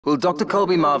Will Dr.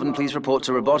 Colby Marvin please report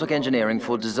to Robotic Engineering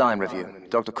for design review?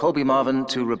 Dr. Colby Marvin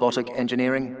to Robotic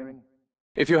Engineering.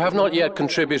 If you have not yet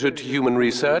contributed to human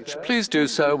research, please do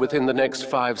so within the next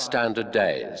 5 standard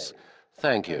days.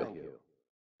 Thank you.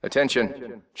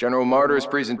 Attention. General Martyr's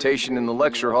presentation in the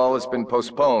lecture hall has been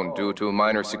postponed due to a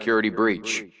minor security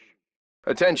breach.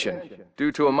 Attention.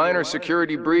 Due to a minor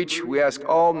security breach, we ask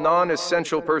all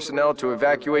non-essential personnel to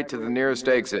evacuate to the nearest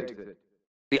exit.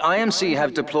 The IMC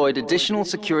have deployed additional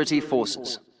security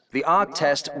forces. The ARC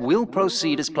test will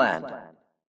proceed as planned.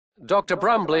 Dr.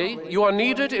 Brumbley, you are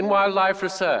needed in wildlife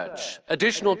research.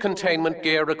 Additional containment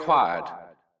gear required.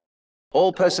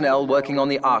 All personnel working on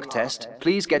the ARC test,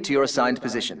 please get to your assigned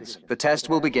positions. The test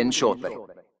will begin shortly.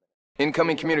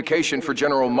 Incoming communication for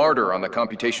General Martyr on the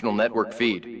computational network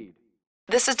feed.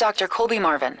 This is Dr. Colby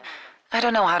Marvin. I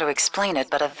don't know how to explain it,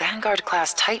 but a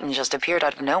Vanguard-class Titan just appeared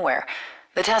out of nowhere.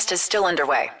 The test is still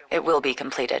underway. It will be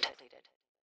completed.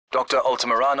 Dr.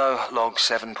 Altamirano, log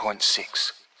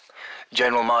 7.6.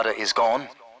 General Martyr is gone.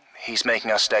 He's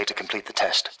making us stay to complete the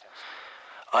test.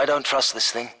 I don't trust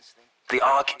this thing. The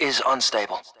ARC is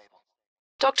unstable.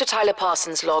 Dr. Tyler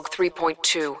Parsons, log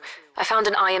 3.2. I found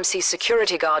an IMC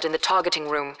security guard in the targeting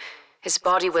room. His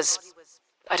body was...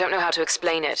 I don't know how to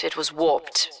explain it. It was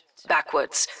warped.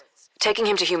 Backwards. Taking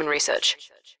him to human research.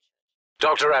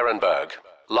 Dr. Ehrenberg,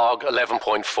 log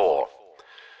 11.4.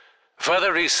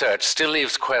 Further research still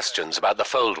leaves questions about the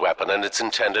fold weapon and its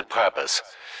intended purpose.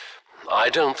 I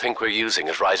don't think we're using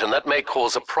it right, and that may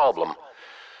cause a problem.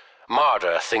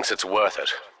 Martyr thinks it's worth it.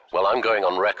 Well, I'm going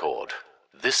on record.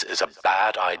 This is a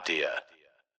bad idea.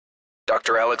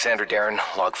 Dr. Alexander Darren,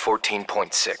 log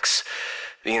 14.6.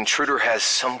 The intruder has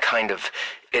some kind of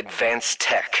advanced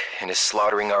tech and is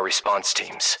slaughtering our response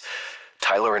teams.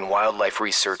 Tyler in Wildlife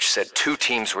Research said 2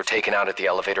 teams were taken out at the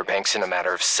elevator banks in a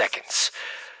matter of seconds.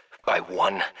 By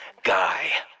one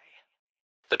guy.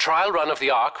 The trial run of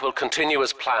the ARC will continue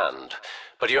as planned,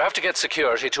 but you have to get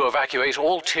security to evacuate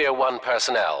all Tier 1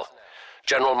 personnel.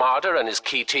 General Martyr and his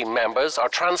key team members are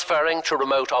transferring to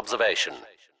remote observation.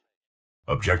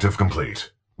 Objective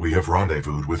complete. We have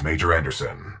rendezvoused with Major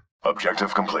Anderson.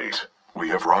 Objective complete. We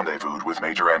have rendezvoused with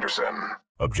Major Anderson.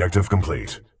 Objective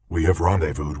complete. We have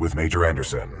rendezvoused with Major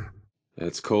Anderson.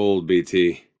 That's cold,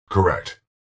 BT. Correct.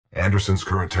 Anderson's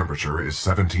current temperature is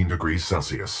 17 degrees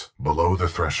Celsius, below the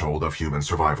threshold of human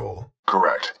survival.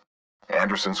 Correct.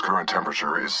 Anderson's current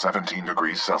temperature is 17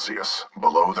 degrees Celsius,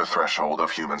 below the threshold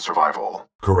of human survival.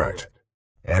 Correct.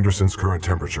 Anderson's current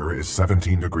temperature is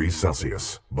 17 degrees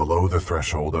Celsius, below the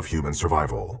threshold of human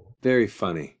survival. Very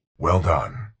funny. Well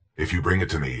done. If you bring it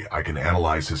to me, I can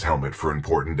analyze his helmet for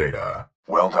important data.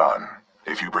 Well done.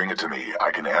 If you bring it to me,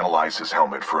 I can analyze his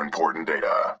helmet for important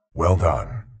data. Well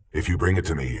done. If you bring it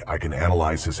to me, I can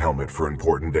analyze his helmet for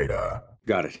important data.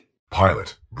 Got it.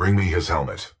 Pilot, bring me his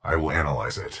helmet. I will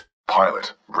analyze it.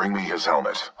 Pilot, bring me his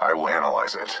helmet. I will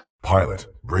analyze it. Pilot,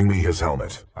 bring me his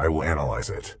helmet. I will analyze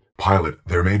it. Pilot,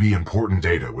 there may be important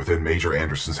data within Major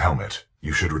Anderson's helmet.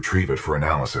 You should retrieve it for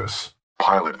analysis.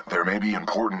 Pilot, there may be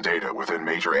important data within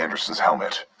Major Anderson's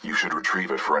helmet. You should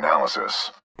retrieve it for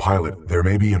analysis. Pilot, there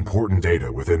may be important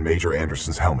data within Major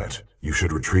Anderson's helmet. You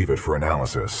should retrieve it for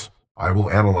analysis. I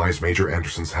will analyze Major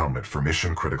Anderson's helmet for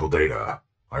mission-critical data.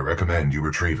 I recommend you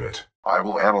retrieve it. I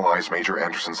will analyze Major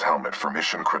Anderson's helmet for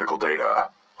mission-critical data.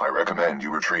 I recommend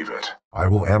you retrieve it. I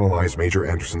will analyze Major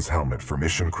Anderson's helmet for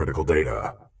mission-critical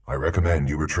data. I recommend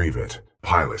you retrieve it.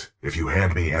 Pilot, if you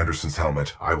hand me Anderson's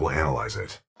helmet, I will analyze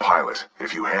it. Pilot,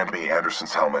 if you hand me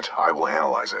Anderson's helmet, I will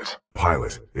analyze it.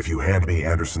 Pilot, if you hand me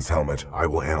Anderson's helmet, I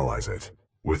will analyze it.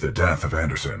 With the death of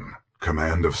Anderson,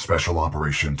 Command of Special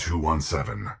Operation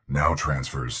 217 now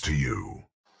transfers to you.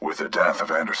 With the death of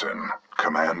Anderson,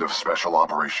 Command of Special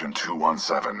Operation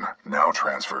 217 now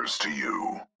transfers to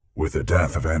you. With the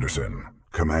death of Anderson,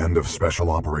 Command of Special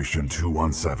Operation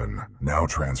 217 now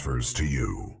transfers to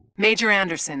you. Major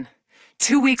Anderson,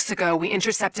 2 weeks ago we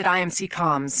intercepted IMC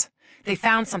comms. They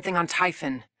found something on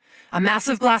Typhon. A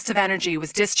massive blast of energy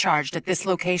was discharged at this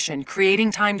location,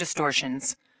 creating time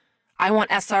distortions. I want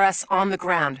SRS on the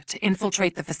ground to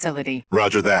infiltrate the facility.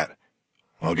 Roger that.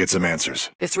 I'll get some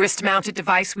answers. This wrist-mounted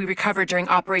device we recovered during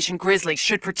Operation Grizzly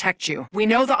should protect you. We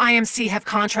know the IMC have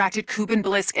contracted Kuben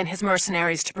Blisk and his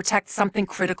mercenaries to protect something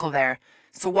critical there,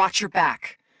 so watch your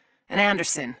back. And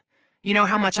Anderson, you know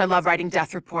how much I love writing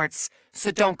death reports,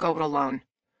 so don't go it alone.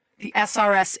 The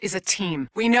SRS is a team.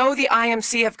 We know the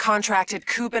IMC have contracted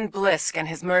Kuben Blisk and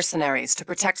his mercenaries to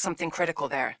protect something critical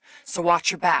there, so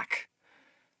watch your back.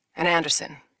 And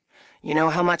Anderson, you know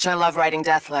how much I love writing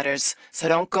death letters, so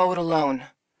don't go it alone.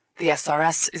 The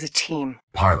SRS is a team.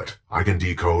 Pilot, I can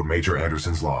decode Major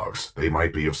Anderson's logs. They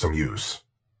might be of some use.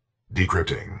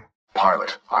 Decrypting.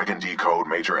 Pilot, I can decode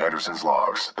Major Anderson's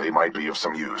logs. They might be of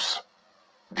some use.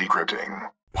 Decrypting.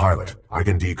 Pilot, I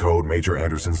can decode Major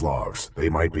Anderson's logs. They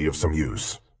might be of some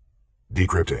use.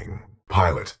 Decrypting.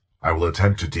 Pilot, I will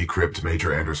attempt to decrypt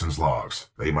Major Anderson's logs.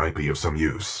 They might be of some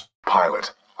use.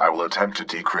 Pilot, I will attempt to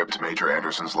decrypt Major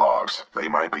Anderson's logs. They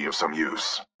might be of some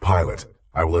use. Pilot,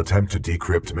 I will attempt to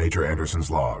decrypt Major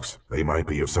Anderson's logs. They might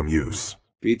be of some use.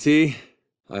 BT,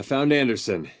 I found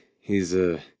Anderson. He's,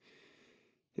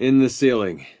 in the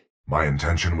ceiling. My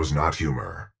intention was not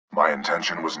humor. My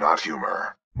intention was not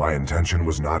humor. My intention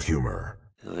was not humor.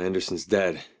 Anderson's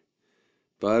dead.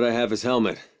 But I have his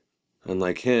helmet.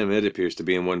 Unlike him, it appears to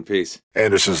be in one piece.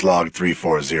 Anderson's log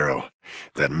 340.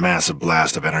 That massive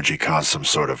blast of energy caused some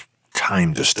sort of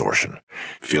time distortion.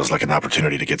 Feels like an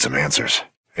opportunity to get some answers.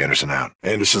 Anderson out.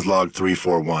 Anderson's log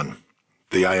 341.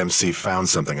 The IMC found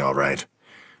something all right.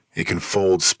 It can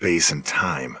fold space and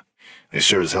time. They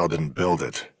sure as hell didn't build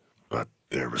it, but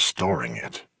they're restoring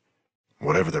it.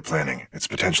 Whatever they're planning, it's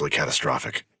potentially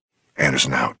catastrophic.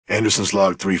 Anderson out. Anderson's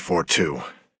log 342.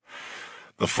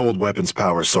 The fold weapon's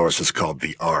power source is called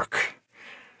the Arc.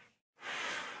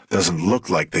 Doesn't look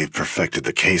like they've perfected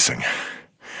the casing.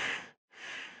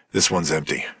 This one's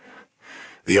empty.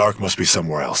 The Arc must be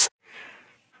somewhere else.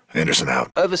 Anderson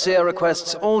out. Overseer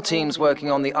requests all teams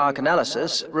working on the Arc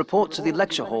analysis report to the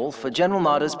lecture hall for General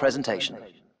Marder's presentation.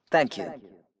 Thank you.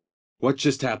 What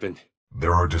just happened?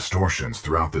 There are distortions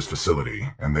throughout this facility,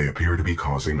 and they appear to be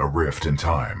causing a rift in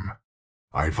time.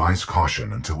 I advise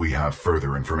caution until we have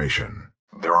further information.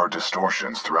 There are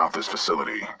distortions throughout this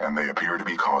facility, and they appear to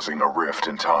be causing a rift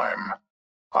in time.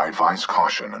 I advise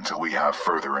caution until we have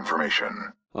further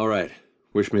information. All right.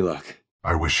 Wish me luck.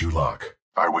 I wish you luck.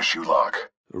 I wish you luck.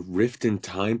 A rift in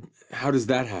time? How does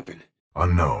that happen?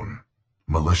 Unknown.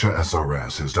 Militia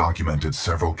SRS has documented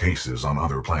several cases on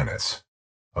other planets.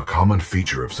 A common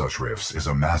feature of such rifts is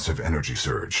a massive energy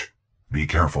surge. Be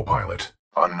careful, pilot.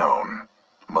 Unknown.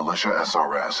 Militia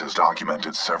SRS has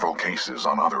documented several cases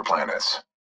on other planets.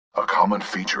 A common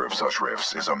feature of such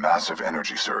rifts is a massive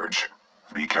energy surge.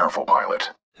 Be careful,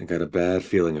 pilot. I got a bad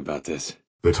feeling about this.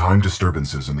 The time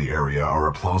disturbances in the area are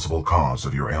a plausible cause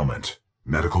of your ailment.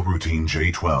 Medical routine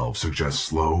J12 suggests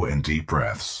slow and deep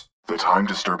breaths. The time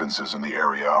disturbances in the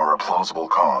area are a plausible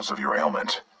cause of your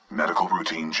ailment. Medical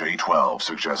routine J12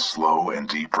 suggests slow and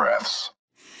deep breaths.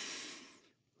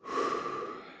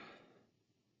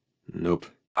 Nope.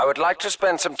 I would like to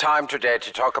spend some time today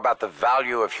to talk about the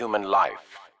value of human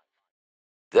life.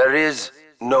 There is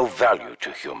no value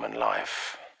to human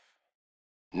life.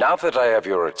 Now that I have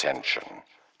your attention,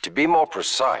 to be more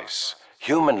precise,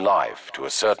 human life to a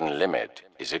certain limit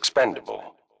is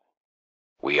expendable.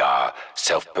 We are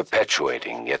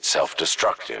self-perpetuating yet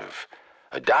self-destructive,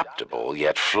 adaptable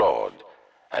yet flawed,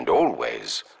 and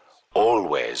always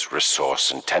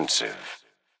resource-intensive.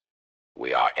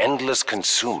 We are endless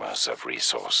consumers of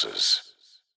resources.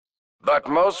 But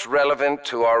most relevant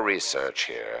to our research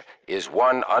here is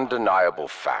one undeniable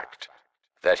fact,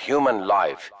 that human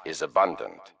life is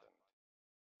abundant.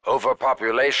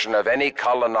 Overpopulation of any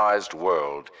colonized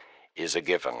world is a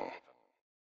given.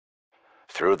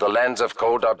 Through the lens of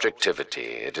cold objectivity,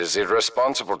 it is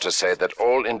irresponsible to say that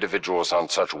all individuals on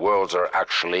such worlds are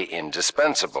actually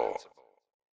indispensable.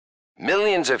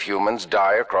 Millions of humans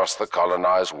die across the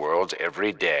colonized worlds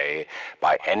every day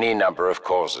by any number of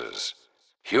causes.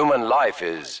 Human life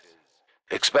is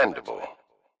expendable.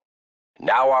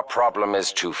 Now our problem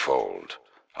is twofold.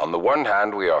 On the one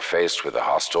hand, we are faced with a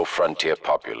hostile frontier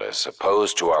populace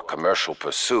opposed to our commercial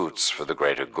pursuits for the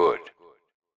greater good.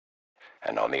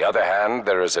 And on the other hand,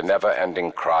 there is a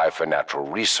never-ending cry for natural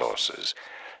resources,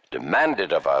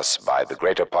 demanded of us by the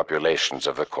greater populations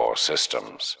of the core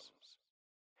systems.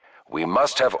 We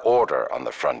must have order on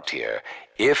the frontier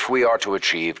if we are to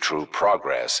achieve true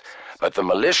progress, but the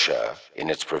militia, in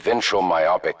its provincial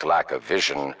myopic lack of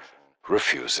vision,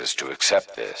 refuses to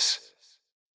accept this.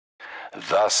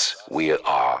 Thus, we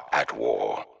are at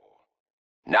war.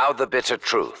 Now the bitter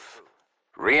truth.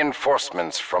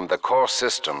 Reinforcements from the core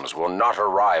systems will not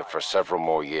arrive for several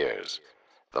more years.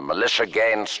 The militia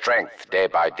gain strength day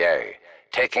by day,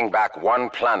 taking back one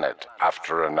planet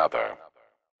after another.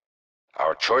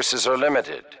 Our choices are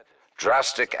limited.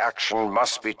 Drastic action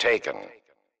must be taken.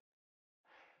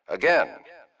 Again,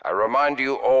 I remind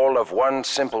you all of one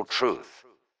simple truth,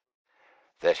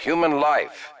 that human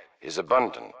life is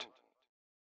abundant.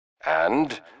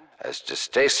 And, as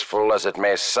distasteful as it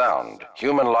may sound,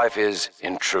 human life is,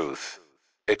 in truth,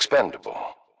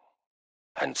 expendable.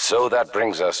 And so that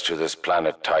brings us to this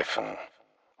planet Typhon,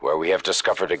 where we have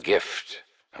discovered a gift,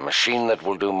 a machine that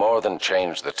will do more than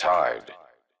change the tide.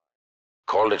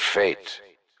 Call it fate,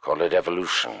 call it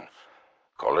evolution,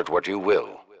 call it what you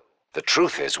will. The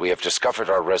truth is, we have discovered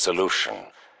our resolution,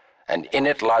 and in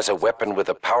it lies a weapon with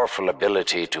a powerful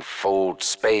ability to fold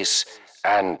space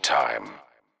and time.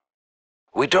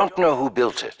 We don't know who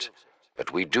built it,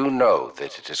 but we do know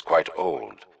that it is quite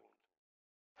old.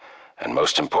 And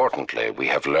most importantly, we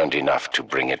have learned enough to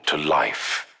bring it to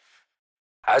life.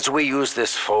 As we use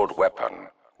this fold weapon,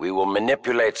 we will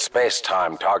manipulate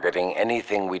space-time targeting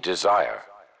anything we desire,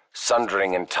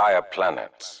 sundering entire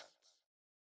planets.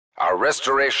 Our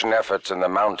restoration efforts in the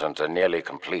mountains are nearly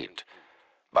complete,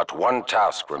 but one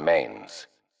task remains.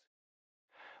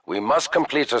 We must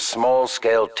complete a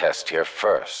small-scale test here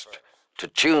first, to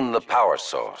tune the power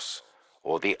source,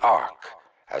 or the arc,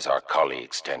 as our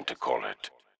colleagues tend to call it.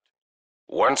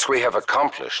 Once we have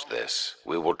accomplished this,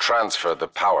 we will transfer the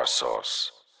power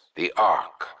source, the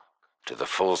arc, to the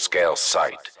full-scale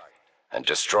site, and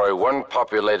destroy one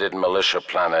populated militia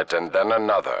planet and then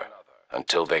another,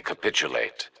 until they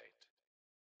capitulate.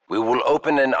 We will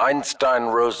open an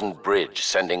Einstein-Rosen bridge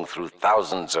sending through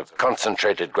thousands of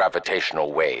concentrated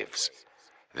gravitational waves.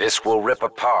 This will rip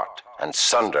apart and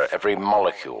sunder every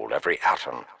molecule, every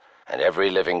atom, and every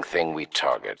living thing we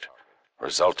target,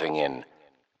 resulting in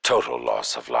total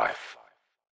loss of life.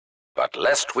 But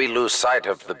lest we lose sight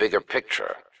of the bigger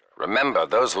picture, remember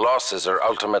those losses are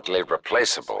ultimately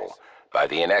replaceable by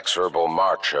the inexorable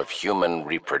march of human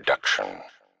reproduction.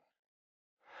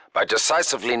 By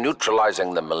decisively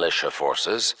neutralizing the militia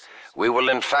forces, we will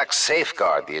in fact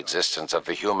safeguard the existence of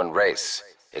the human race,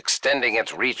 extending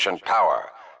its reach and power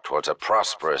towards a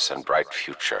prosperous and bright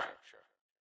future.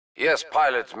 Yes,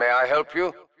 pilots, may I help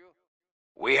you?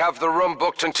 We have the room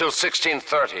booked until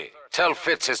 16:30. Tell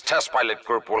Fitz his test pilot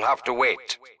group will have to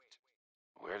wait.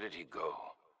 Where did he go?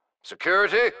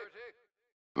 Security?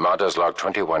 Marder's Log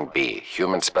 21B,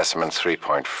 Human Specimens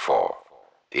 3.4.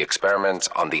 The experiments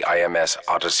on the IMS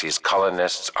Odyssey's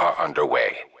colonists are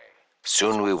underway.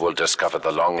 Soon we will discover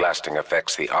the long-lasting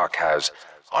effects the Ark has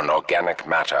on organic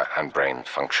matter and brain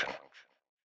function.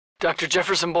 Dr.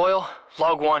 Jefferson Boyle,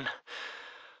 Log 1.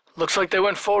 Looks like they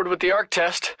went forward with the Ark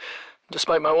test,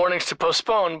 despite my warnings to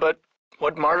postpone, but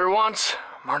what Marder wants,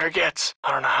 Marder gets.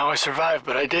 I don't know how I survived,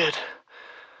 but I did.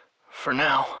 For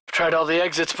now. I've tried all the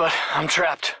exits, but I'm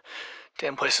trapped.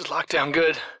 Damn place is locked down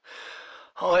good.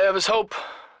 All I have is hope.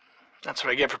 That's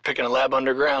what I get for picking a lab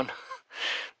underground.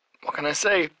 What can I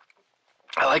say?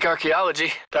 I like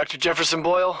archaeology. Dr. Jefferson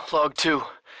Boyle, Log 2.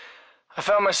 I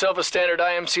found myself a standard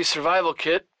IMC survival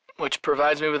kit, which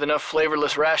provides me with enough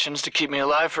flavorless rations to keep me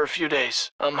alive for a few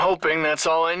days. I'm hoping that's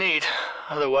all I need.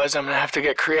 Otherwise, I'm gonna have to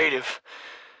get creative.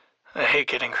 I hate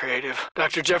getting creative.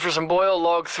 Dr. Jefferson Boyle,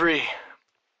 Log 3.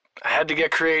 I had to get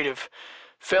creative.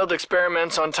 Failed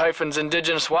experiments on Typhon's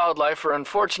indigenous wildlife are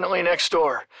unfortunately next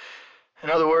door. In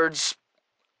other words,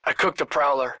 I cooked a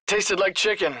prowler. Tasted like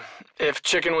chicken, if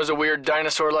chicken was a weird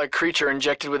dinosaur-like creature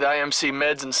injected with IMC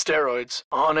meds and steroids.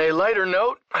 On a lighter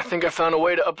note, I think I found a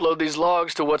way to upload these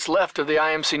logs to what's left of the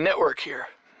IMC network here.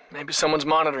 Maybe someone's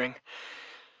monitoring.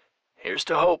 Here's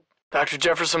to hope. Dr.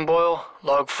 Jefferson Boyle,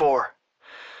 Log 4.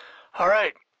 All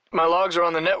right, my logs are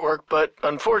on the network, but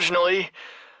unfortunately,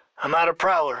 I'm out of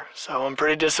prowler, so I'm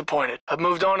pretty disappointed. I've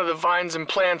moved on to the vines and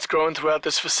plants growing throughout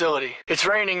this facility. It's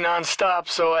raining non-stop,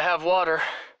 so I have water.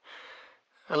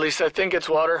 At least I think it's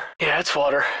water. Yeah, it's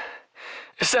water.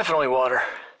 It's definitely water.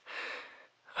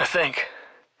 I think.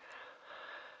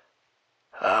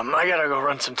 I gotta go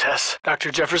run some tests. Dr.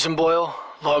 Jefferson Boyle,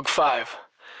 Log 5.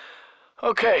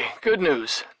 Okay, good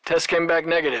news. Test came back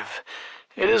negative.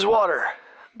 It is water.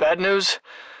 Bad news?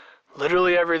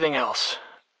 Literally everything else.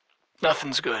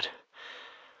 Nothing's good.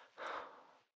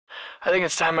 I think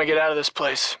it's time I get out of this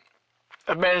place.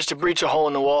 I've managed to breach a hole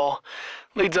in the wall.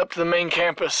 Leads up to the main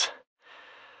campus.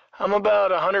 I'm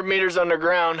about 100 meters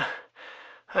underground.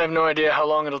 I have no idea how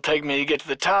long it'll take me to get to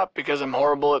the top because I'm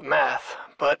horrible at math.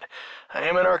 But I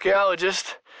am an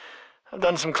archaeologist. I've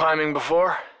done some climbing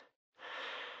before.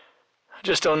 I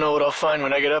just don't know what I'll find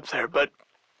when I get up there, but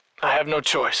I have no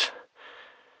choice.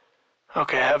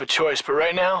 Okay, I have a choice, but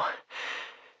right now,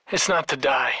 it's not to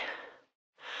die.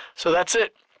 So that's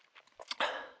it.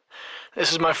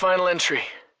 This is my final entry.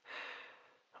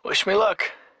 Wish me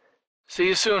luck. See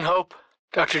you soon, Hope.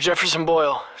 Dr. Jefferson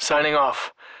Boyle, signing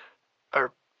off.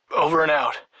 Or, over and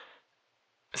out.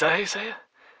 Is that how you say it?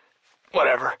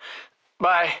 Whatever.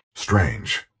 Bye.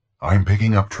 Strange. I'm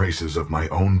picking up traces of my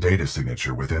own data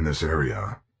signature within this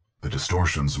area. The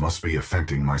distortions must be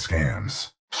affecting my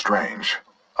scans. Strange.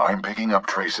 I'm picking up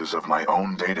traces of my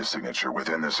own data signature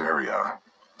within this area.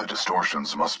 The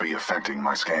distortions must be affecting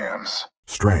my scans.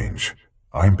 Strange.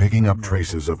 I'm picking up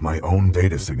traces of my own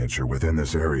data signature within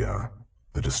this area.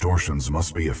 The distortions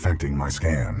must be affecting my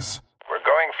scans. We're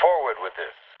going forward with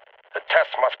this. The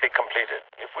test must be completed.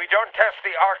 If we don't test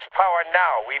the Ark's power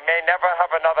now, we may never have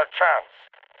another chance.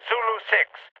 Zulu 6,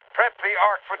 prep the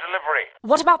Ark for delivery.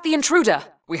 What about the intruder?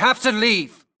 We have to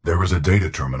leave. There is a data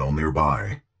terminal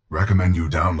nearby. Recommend you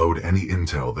download any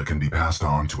intel that can be passed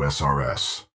on to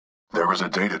SRS. There is a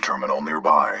data terminal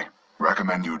nearby.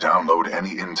 Recommend you download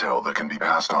any intel that can be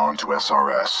passed on to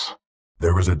SRS.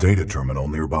 There is a data terminal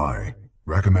nearby.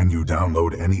 Recommend you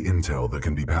download any intel that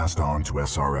can be passed on to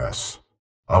SRS.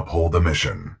 Uphold the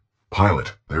mission.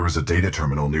 Pilot, there is a data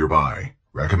terminal nearby.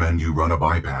 Recommend you run a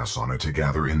bypass on it to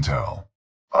gather intel.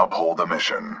 Uphold the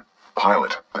mission.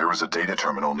 Pilot, there is a data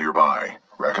terminal nearby.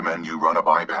 Recommend you run a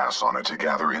bypass on it to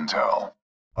gather intel.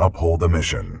 Uphold the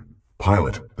mission.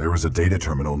 Pilot, there is a data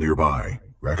terminal nearby.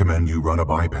 Recommend you run a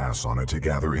bypass on it to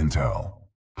gather intel.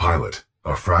 Pilot,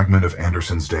 a fragment of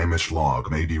Anderson's damaged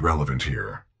log may be relevant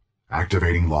here.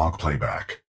 Activating log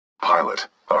playback. Pilot,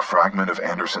 a fragment of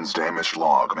Anderson's damaged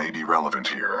log may be relevant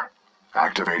here.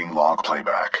 Activating log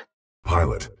playback.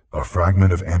 Pilot, a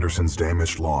fragment of Anderson's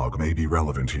damaged log may be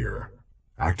relevant here.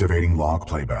 Activating log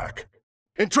playback.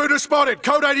 Intruder spotted,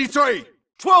 code 83.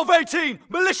 1218,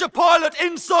 militia pilot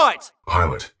in sight.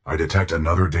 Pilot, I detect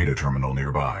another data terminal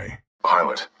nearby.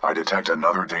 Pilot, I detect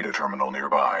another data terminal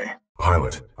nearby.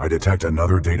 Pilot, I detect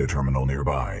another data terminal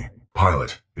nearby.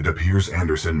 Pilot, it appears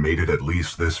Anderson made it at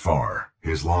least this far.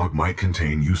 His log might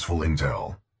contain useful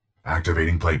intel.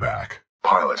 Activating playback.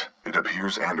 Pilot, it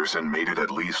appears Anderson made it at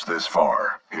least this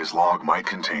far. His log might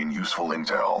contain useful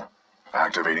intel.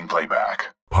 Activating playback.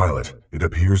 Pilot, it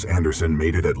appears Anderson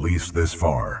made it at least this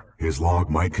far. His log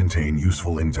might contain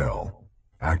useful intel.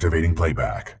 Activating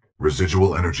playback.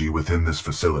 Residual energy within this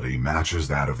facility matches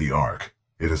that of the Ark.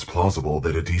 It is plausible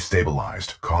that it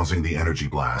destabilized, causing the energy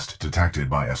blast detected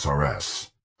by SRS.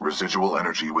 Residual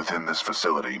energy within this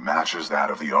facility matches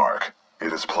that of the Ark.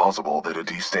 It is plausible that it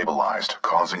destabilized,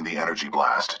 causing the energy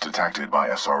blast detected by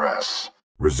SRS.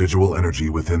 Residual energy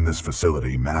within this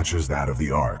facility matches that of the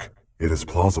Ark. It is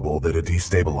plausible that it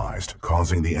destabilized,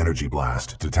 causing the energy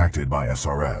blast detected by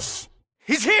SRS.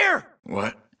 He's here!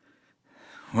 What?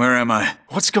 Where am I?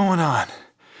 What's going on?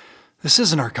 This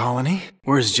isn't our colony.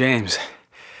 Where's James?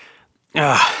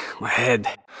 Ah, my head.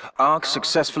 Ark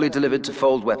successfully delivered to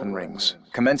fold weapon rings.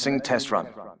 Commencing test run.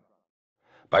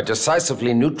 By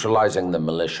decisively neutralizing the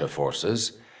militia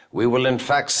forces, we will in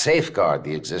fact safeguard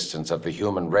the existence of the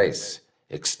human race,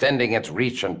 extending its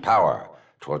reach and power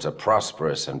towards a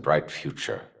prosperous and bright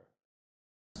future.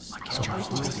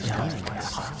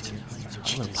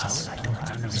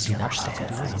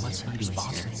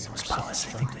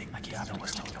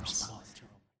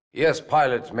 Yes,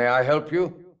 pilot, may I help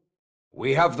you?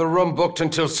 We have the room booked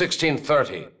until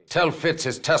 16:30. Tell Fitz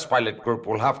his test pilot group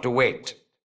will have to wait.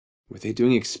 Were they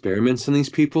doing experiments on these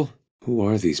people? Who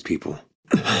are these people?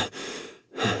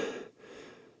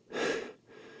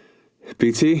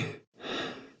 BT?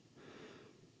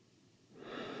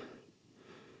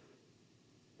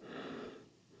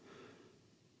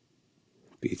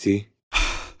 BT?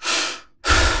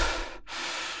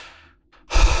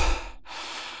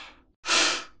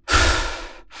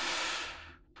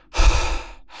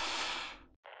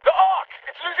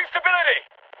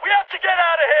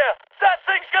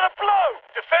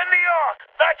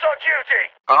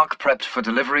 Ark prepped for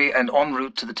delivery and en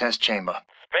route to the test chamber.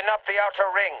 Spin up the outer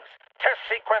rings. Test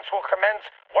sequence will commence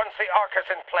once the Ark is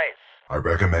in place. I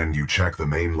recommend you check the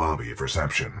main lobby of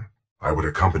reception. I would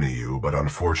accompany you, but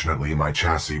unfortunately my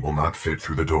chassis will not fit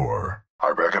through the door. I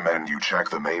recommend you check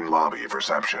the main lobby of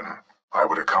reception. I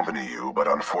would accompany you, but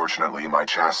unfortunately my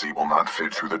chassis will not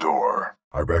fit through the door.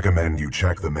 I recommend you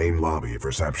check the main lobby of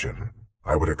reception.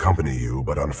 I would accompany you,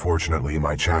 but unfortunately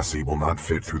my chassis will not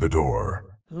fit through the door.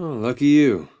 Oh, lucky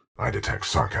you. I detect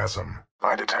sarcasm.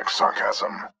 I detect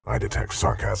sarcasm. I detect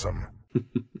sarcasm.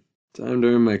 Time to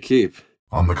earn my keep.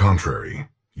 On the contrary,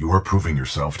 you are proving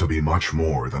yourself to be much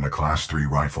more than a Class 3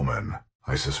 rifleman.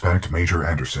 I suspect Major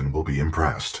Anderson will be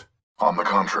impressed. On the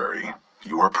contrary,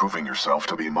 you are proving yourself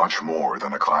to be much more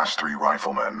than a Class 3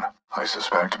 rifleman. I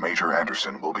suspect Major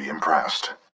Anderson will be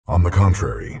impressed. On the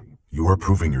contrary, you are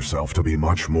proving yourself to be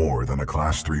much more than a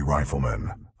Class 3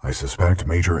 rifleman. I suspect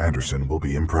Major Anderson will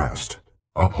be impressed.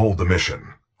 Uphold the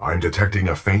mission. I'm detecting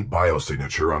a faint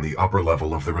biosignature on the upper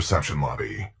level of the reception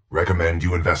lobby. Recommend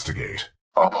you investigate.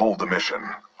 Uphold the mission.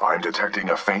 I'm detecting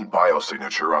a faint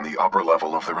biosignature on the upper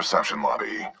level of the reception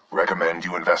lobby. Recommend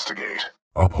you investigate.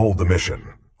 Uphold the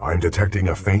mission. I'm detecting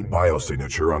a faint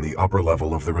biosignature on the upper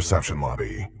level of the reception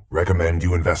lobby. Recommend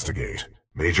you investigate.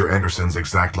 Major Anderson's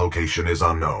exact location is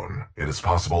unknown. It is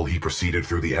possible he proceeded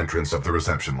through the entrance of the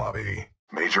reception lobby.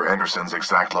 Major Anderson's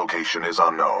exact location is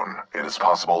unknown. It is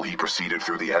possible he proceeded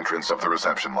through the entrance of the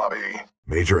reception lobby.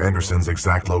 Major Anderson's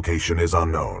exact location is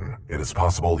unknown. It is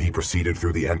possible he proceeded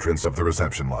through the entrance of the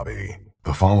reception lobby.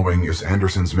 The following is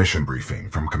Anderson's mission briefing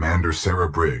from Commander Sarah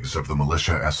Briggs of the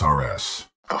Militia SRS.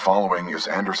 The following is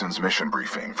Anderson's mission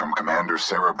briefing from Commander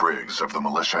Sarah Briggs of the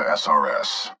Militia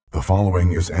SRS. The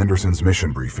following is Anderson's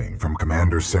mission briefing from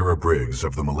Commander Sarah Briggs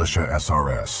of the Militia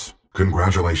SRS.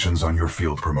 Congratulations on your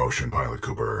field promotion, Pilot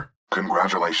Cooper.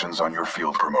 Congratulations on your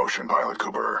field promotion, Pilot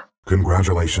Cooper.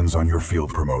 Congratulations on your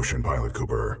field promotion, Pilot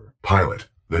Cooper. Pilot,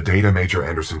 the data Major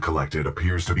Anderson collected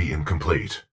appears to be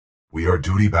incomplete. We are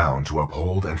duty-bound to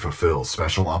uphold and fulfill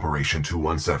Special Operation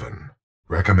 217.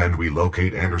 Recommend we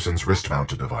locate Anderson's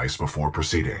wrist-mounted device before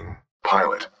proceeding.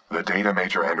 Pilot, the data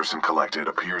Major Anderson collected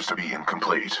appears to be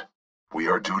incomplete. We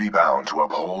are duty-bound to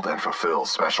uphold and fulfill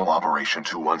Special Operation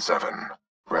 217.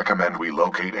 Recommend we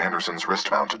locate Anderson's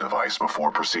wrist-mounted device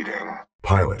before proceeding.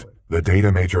 Pilot, the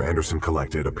data Major Anderson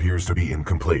collected appears to be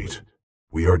incomplete.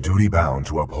 We are duty-bound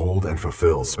to uphold and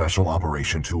fulfill Special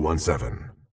Operation 217.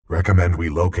 Recommend we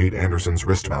locate Anderson's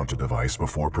wrist-mounted device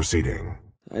before proceeding.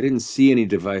 I didn't see any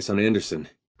device on Anderson.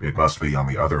 It must be on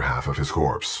the other half of his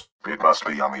corpse. It must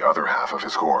be on the other half of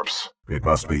his corpse. It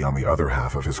must be on the other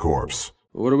half of his corpse.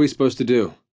 What are we supposed to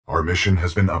do? Our mission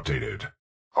has been updated.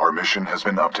 Our mission has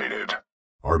been updated.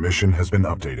 Our mission has been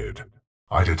updated.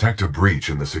 I detect a breach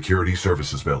in the Security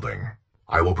Services Building.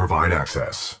 I will provide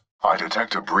access. I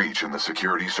detect a breach in the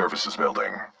Security Services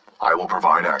Building. I will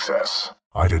provide access.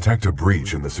 I detect a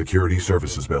breach in the Security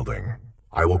Services Building.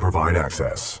 I will provide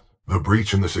access. The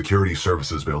breach in the Security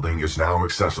Services Building is now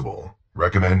accessible.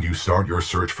 Recommend you start your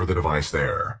search for the device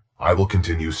there. I will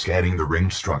continue scanning the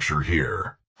ringed structure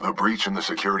here. The breach in the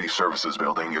Security Services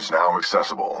Building is now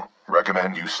accessible.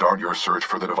 Recommend you start your search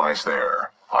for the device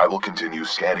there. I will continue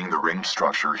scanning the ringed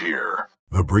structure here.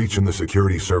 The breach in the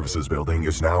Security Services Building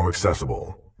is now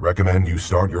accessible. Recommend you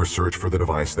start your search for the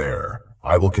device there.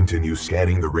 I will continue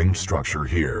scanning the ringed structure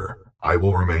here. I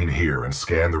will remain here and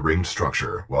scan the ringed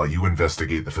structure while you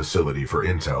investigate the facility for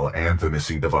intel and the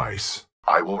missing device.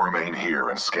 I will remain here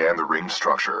and scan the ringed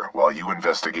structure while you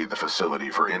investigate the facility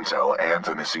for intel and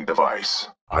the missing device.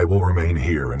 I will remain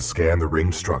here and scan the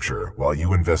ringed structure while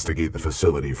you investigate the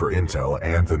facility for intel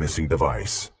and the missing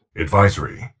device.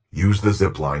 Advisory: use the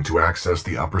zip line to access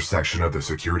the upper section of the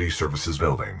Security Services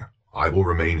Building. I will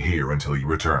remain here until you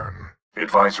return.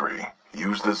 Advisory: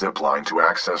 use the zip line to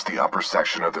access the upper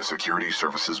section of the Security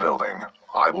Services Building.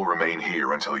 I will remain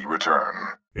here until you return.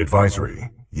 Advisory: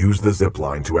 use the zip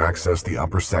line to access the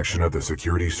upper section of the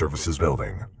Security Services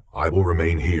Building. I will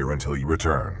remain here until you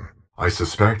return. I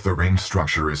suspect the ringed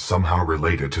structure is somehow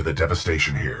related to the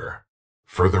devastation here.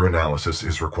 Further analysis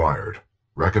is required.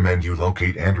 Recommend you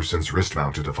locate Anderson's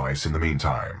wrist-mounted device in the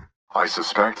meantime. I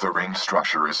suspect the ringed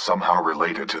structure is somehow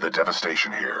related to the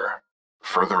devastation here.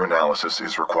 Further analysis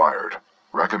is required.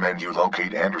 Recommend you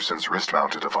locate Anderson's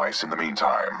wrist-mounted device in the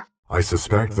meantime. I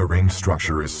suspect the ringed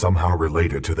structure is somehow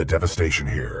related to the devastation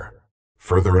here.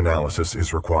 Further analysis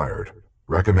is required.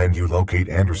 Recommend you locate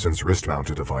Anderson's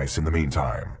wrist-mounted device in the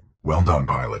meantime. Well done,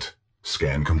 Pilot.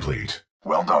 Scan complete.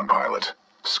 Well done, Pilot.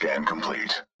 Scan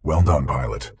complete. Well done,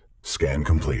 Pilot. Scan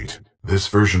complete. This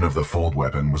version of the fold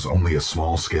weapon was only a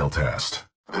small-scale test.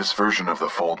 This version of the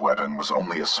fold weapon was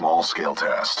only a small-scale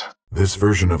test. This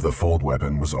version of the fold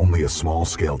weapon was only a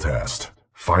small-scale test.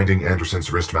 Finding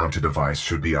Anderson's wrist-mounted device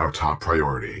should be our top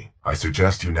priority. I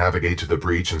suggest you navigate to the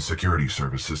breach and security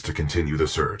services to continue the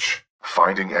search.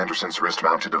 Finding Anderson's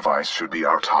wrist-mounted device should be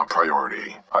our top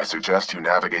priority. I suggest you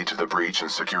navigate to the breach and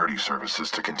security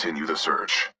services to continue the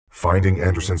search. Finding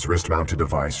Anderson's wrist-mounted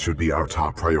device should be our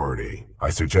top priority. I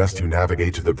suggest you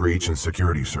navigate to the breach and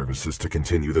security services to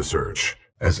continue the search.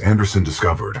 As Anderson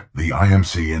discovered, the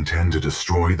IMC intend to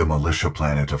destroy the militia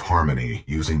planet of Harmony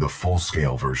using the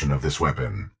full-scale version of this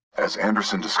weapon. As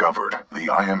Anderson discovered, the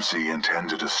IMC intend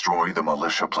to destroy the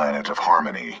militia planet of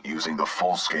Harmony using the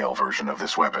full-scale version of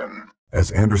this weapon.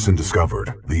 As Anderson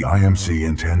discovered, the IMC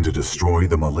intend to destroy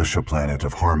the militia planet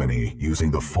of Harmony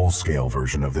using the full-scale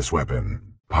version of this weapon.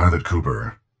 Pilot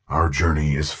Cooper, our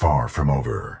journey is far from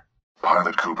over.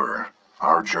 Pilot Cooper,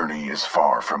 our journey is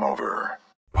far from over.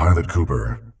 Pilot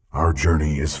Cooper, our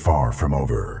journey is far from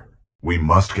over. We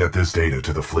must get this data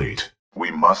to the fleet.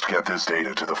 We must get this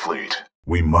data to the fleet.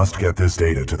 We must get this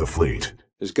data to the fleet.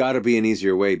 There's gotta be an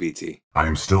easier way, BT. I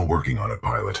am still working on it,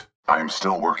 Pilot. I am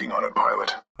still working on it,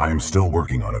 Pilot. I am still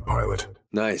working on it, Pilot.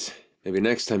 Nice. Maybe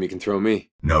next time you can throw me.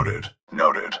 Noted.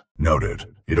 Noted.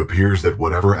 Noted. It appears that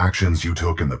whatever actions you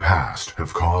took in the past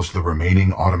have caused the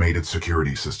remaining automated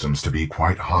security systems to be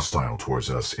quite hostile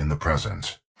towards us in the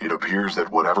present. It appears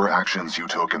that whatever actions you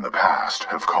took in the past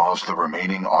have caused the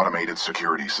remaining automated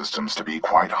security systems to be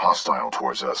quite hostile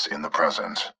towards us in the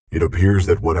present. It appears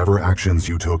that whatever actions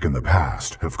you took in the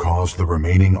past have caused the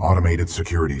remaining automated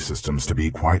security systems to be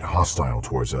quite hostile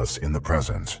towards us in the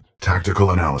present.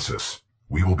 Tactical analysis.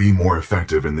 We will be more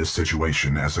effective in this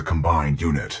situation as a combined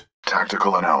unit.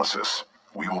 Tactical analysis.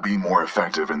 We will be more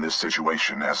effective in this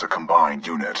situation as a combined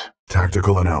unit.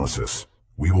 Tactical analysis.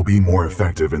 We will be more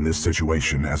effective in this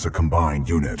situation as a combined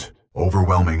unit.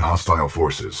 Overwhelming hostile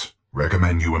forces.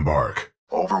 Recommend you embark.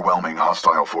 Overwhelming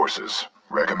hostile forces.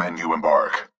 Recommend you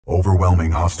embark.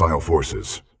 Overwhelming hostile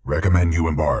forces. Recommend you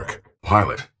embark.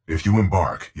 Pilot, if you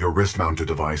embark, your wrist-mounted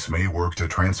device may work to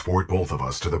transport both of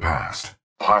us to the past.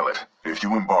 Pilot, if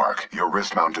you embark, your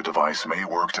wrist-mounted device may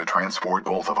work to transport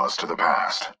both of us to the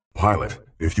past. Pilot,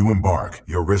 if you embark,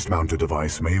 your wrist-mounted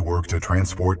device may work to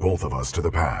transport both of us to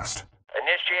the past.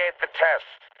 Initiate the test.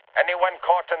 Anyone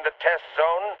caught in the test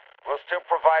zone will still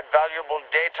provide valuable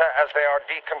data as they are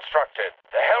deconstructed.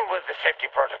 The hell with the safety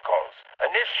protocols.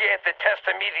 Initiate the test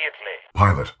immediately.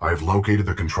 Pilot, I've located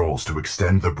the controls to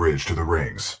extend the bridge to the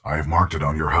rings. I have marked it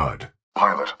on your HUD.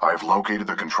 Pilot, I've located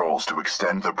the controls to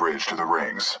extend the bridge to the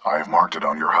rings. I have marked it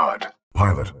on your HUD.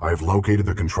 Pilot, I've located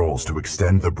the controls to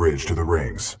extend the bridge to the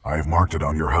rings. I have marked it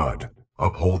on your HUD.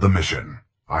 Uphold the mission.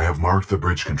 I have marked the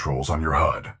bridge controls on your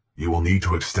HUD. You will need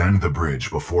to extend the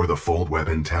bridge before the fold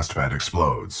weapon testbed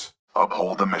explodes.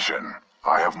 Uphold the mission.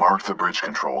 I have marked the bridge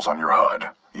controls on your HUD.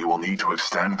 You will need to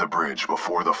extend the bridge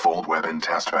before the fold weapon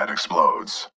testbed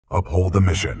explodes. Uphold the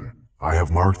mission. I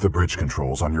have marked the bridge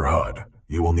controls on your HUD.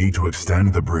 You will need to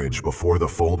extend the bridge before the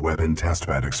fold weapon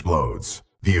testbed explodes.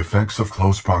 The effects of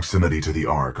close proximity to the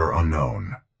Ark are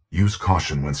unknown. Use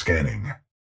caution when scanning.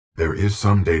 There is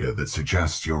some data that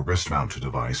suggests your wrist-mounted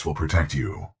device will protect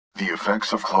you. The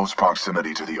effects of close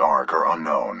proximity to the Ark are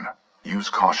unknown. Use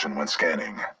caution when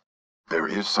scanning. There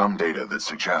is some data that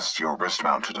suggests your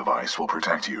wrist-mounted device will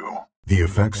protect you. The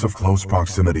effects of close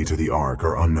proximity to the Ark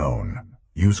are unknown.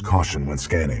 Use caution when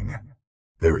scanning.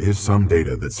 There is some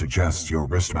data that suggests your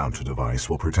wrist-mounted device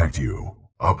will protect you.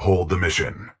 Uphold the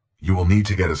mission. You will need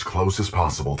to get as close as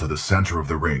possible to the center of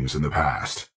the rings in the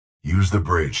past. Use the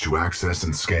bridge to access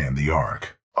and scan the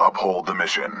Ark. Uphold the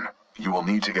mission. You will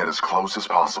need to get as close as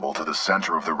possible to the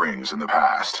center of the rings in the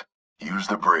past. Use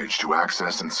the bridge to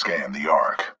access and scan the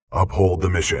Ark. Uphold the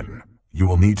mission. You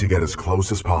will need to get as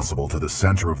close as possible to the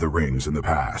center of the rings in the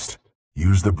past.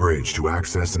 Use the bridge to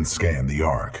access and scan the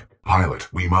Ark.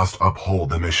 Pilot, we must uphold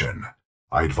the mission.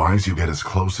 I advise you get as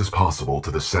close as possible to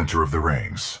the center of the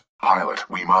rings. Pilot,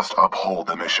 we must uphold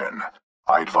the mission.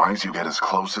 I advise you get as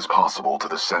close as possible to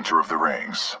the center of the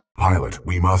rings. Pilot,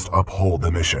 we must uphold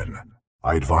the mission.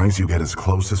 I advise you get as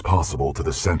close as possible to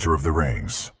the center of the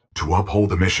rings. To uphold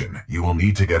the mission, you will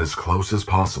need to get as close as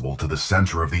possible to the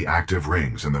center of the active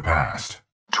rings in the past.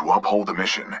 To uphold the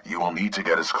mission, you will need to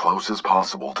get as close as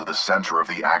possible to the center of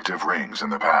the active rings in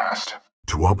the past.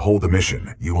 To uphold the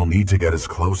mission, you will need to get as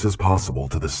close as possible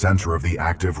to the center of the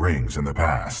active rings in the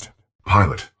past.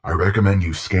 Pilot, I recommend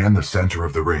you scan the center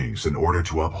of the rings in order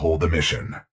to uphold the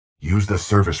mission. Use the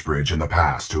service bridge in the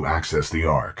past to access the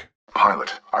Ark.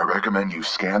 Pilot, I recommend you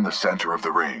scan the center of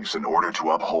the rings in order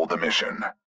to uphold the mission.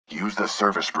 Use the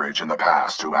service bridge in the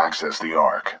past to access the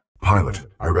Ark. Pilot,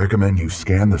 I recommend you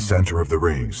scan the center of the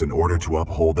rings in order to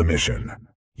uphold the mission.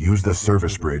 Use the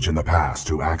service bridge in the past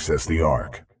to access the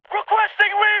Ark.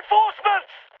 Requesting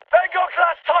reinforcements!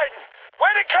 Vanguard-class Titan!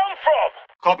 Where'd it come from?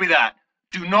 Copy that.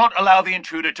 Do not allow the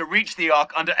intruder to reach the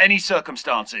Ark under any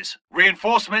circumstances.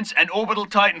 Reinforcements and orbital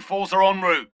Titanfalls are en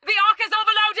route. The Ark is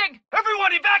overloading!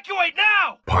 Everyone evacuate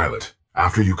now! Pilot,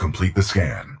 after you complete the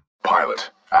scan.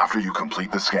 Pilot, after you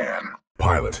complete the scan.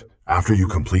 Pilot, after you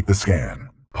complete the scan.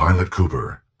 Pilot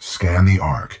Cooper, scan the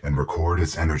Ark and record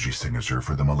its energy signature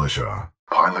for the militia.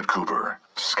 Pilot Cooper,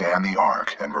 scan the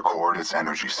Ark and record its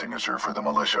energy signature for the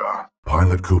militia.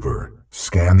 Pilot Cooper,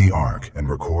 scan the Ark and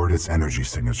record its energy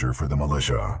signature for the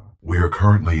militia. We are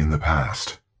currently in the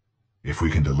past. If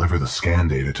we can deliver the scan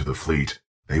data to the fleet,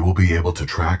 they will be able to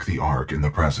track the Ark in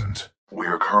the present. We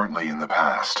are currently in the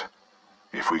past.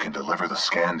 If we can deliver the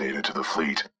scan data to the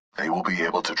fleet, they will be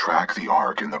able to track the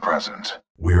Ark in the present.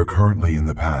 We are currently in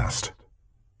the past.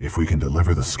 If we can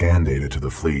deliver the scan data to the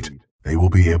fleet, they will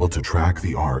be able to track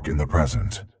the Ark in the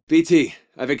present. BT,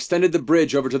 I've extended the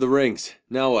bridge over to the rings.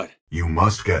 Now what? You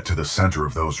must get to the center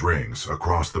of those rings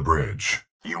across the bridge.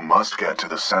 You must get to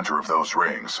the center of those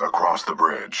rings across the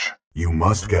bridge. You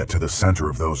must get to the center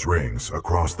of those rings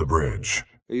across the bridge.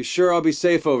 Are you sure I'll be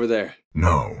safe over there?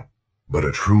 No, but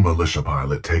a true militia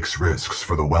pilot takes risks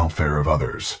for the welfare of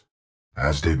others,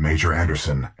 as did Major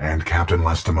Anderson and Captain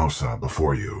Lastimosa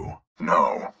before you.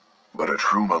 No, but a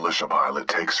true militia pilot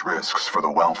takes risks for the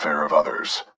welfare of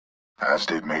others, as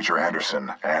did Major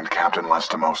Anderson and Captain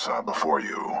Lastimosa before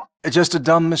you. Just a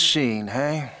dumb machine,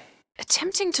 hey?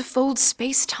 Attempting to fold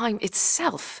space-time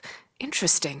itself.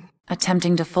 Interesting.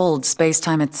 Attempting to fold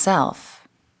space-time itself.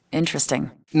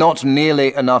 Interesting. Not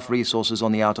nearly enough resources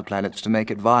on the outer planets to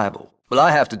make it viable. But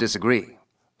I have to disagree.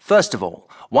 First of all,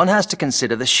 one has to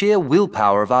consider the sheer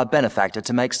willpower of our benefactor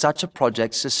to make such a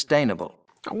project sustainable.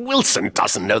 Wilson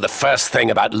doesn't know the first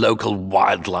thing about local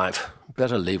wildlife.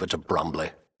 Better leave it to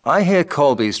Brumley. I hear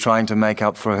Colby's trying to make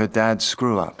up for her dad's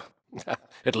screw-up.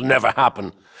 It'll never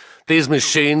happen. These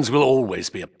machines will always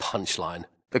be a punchline.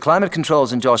 The climate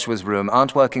controls in Joshua's room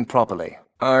aren't working properly.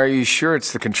 Are you sure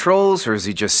it's the controls, or is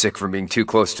he just sick from being too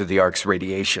close to the Ark's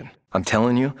radiation? I'm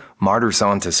telling you, Martyr's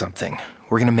onto something.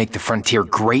 We're gonna make the frontier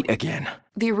great again.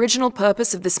 The original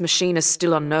purpose of this machine is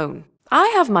still unknown. I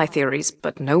have my theories,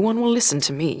 but no one will listen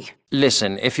to me.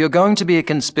 Listen, if you're going to be a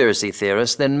conspiracy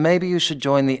theorist, then maybe you should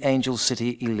join the Angel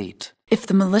City elite. If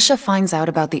the militia finds out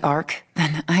about the Ark,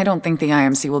 then I don't think the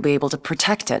IMC will be able to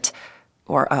protect it.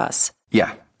 Or us.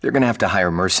 Yeah, they're gonna have to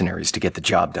hire mercenaries to get the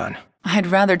job done. I'd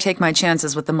rather take my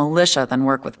chances with the militia than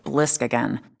work with Blisk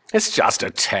again. It's just a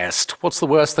test. What's the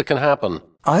worst that can happen?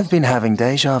 I've been having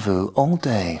déjà vu all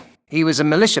day. He was a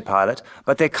militia pilot,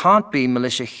 but there can't be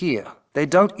militia here. They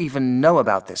don't even know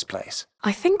about this place.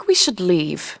 I think we should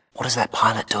leave. What is that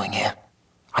pilot doing here?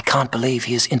 I can't believe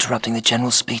he is interrupting the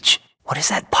general's speech. What is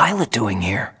that pilot doing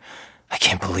here? I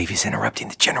can't believe he's interrupting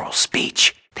the general's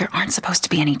speech. There aren't supposed to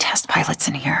be any test pilots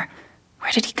in here.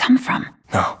 Where did he come from?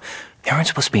 No, there aren't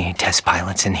supposed to be any test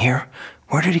pilots in here.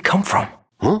 Where did he come from?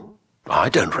 I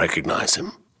don't recognize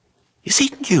him. Is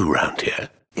he new round here?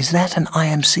 Is that an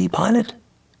IMC pilot?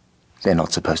 They're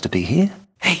not supposed to be here.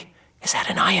 Hey, is that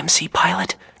an IMC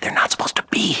pilot? They're not supposed to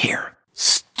be here.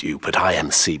 Stupid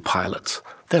IMC pilots.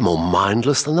 They're more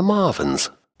mindless than the Marvins.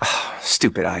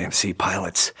 Stupid IMC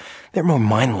pilots. They're more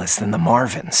mindless than the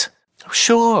Marvins.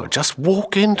 Sure, just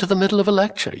walk into the middle of a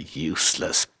lecture,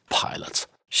 useless pilots.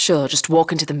 Sure, just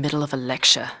walk into the middle of a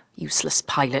lecture, useless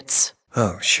pilots.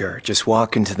 Oh, sure, just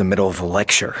walk into the middle of a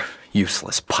lecture,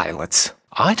 useless pilots.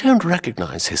 I don't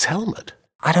recognize his helmet.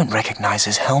 I don't recognize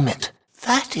his helmet.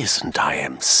 That isn't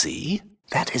IMC.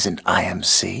 That isn't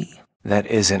IMC. That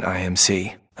isn't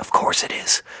IMC. Of course it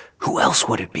is. Who else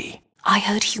would it be? I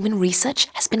heard Human Research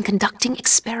has been conducting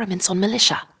experiments on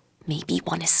militia. Maybe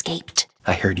one escaped.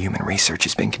 I heard Human Research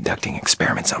has been conducting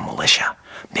experiments on militia.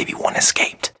 Maybe one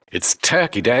escaped. It's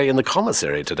Turkey Day in the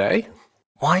commissary today.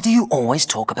 Why do you always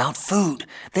talk about food?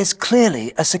 There's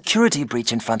clearly a security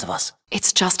breach in front of us.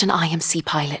 It's just an IMC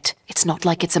pilot. It's not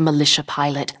like it's a militia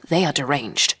pilot. They are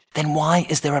deranged. Then why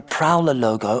is there a Prowler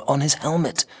logo on his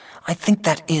helmet? I think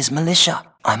that is militia.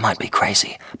 I might be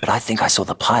crazy, but I think I saw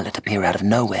the pilot appear out of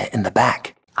nowhere in the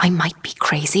back. I might be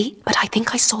crazy, but I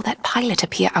think I saw that pilot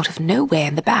appear out of nowhere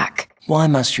in the back. Why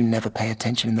must you never pay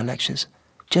attention in the lectures?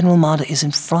 General Marder is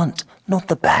in front, not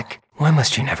the back. Why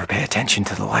must you never pay attention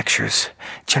to the lectures?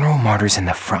 General Marder's in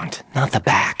the front, not the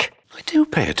back. I do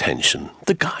pay attention.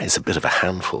 The guy's a bit of a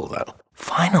handful, though.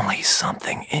 Finally,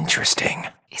 something interesting.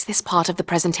 Is this part of the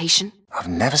presentation? I've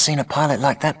never seen a pilot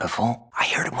like that before. I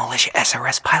heard a militia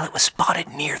SRS pilot was spotted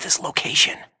near this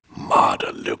location.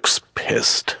 Marder looks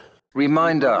pissed.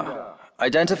 Reminder.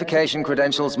 Identification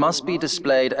credentials must be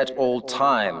displayed at all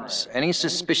times. Any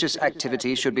suspicious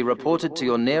activity should be reported to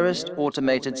your nearest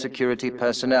automated security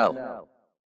personnel.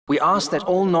 We ask that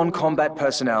all non-combat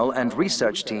personnel and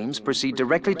research teams proceed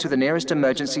directly to the nearest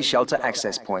emergency shelter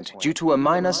access point due to a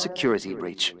minor security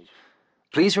breach.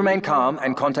 Please remain calm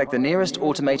and contact the nearest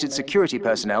automated security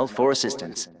personnel for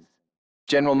assistance.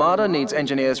 General Marder needs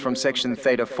engineers from Section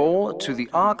Theta 4 to the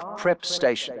Ark Prep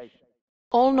Station.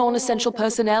 All non-essential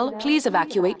personnel, please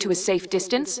evacuate to a safe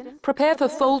distance. Prepare for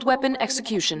fold weapon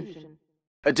execution.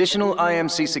 Additional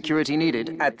IMC security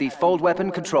needed at the fold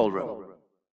weapon control room.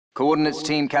 Coordinates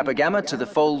Team Kappa Gamma to the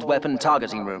fold weapon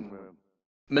targeting room.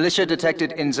 Militia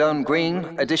detected in Zone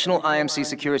Green. Additional IMC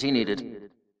security needed.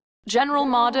 General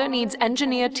Marder needs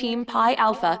Engineer Team Pi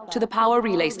Alpha to the power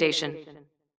relay station.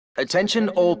 Attention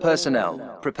all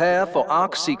personnel. Prepare for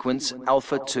Arc Sequence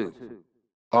Alpha 2.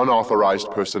 Unauthorized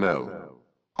personnel.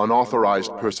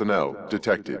 Unauthorized personnel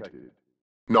detected.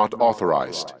 Not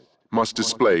authorized. Must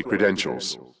display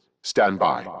credentials. Stand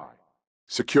by.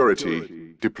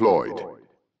 Security deployed.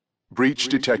 Breach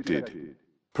detected.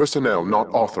 Personnel not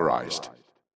authorized.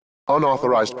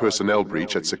 Unauthorized personnel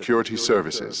breach at security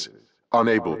services.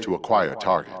 Unable to acquire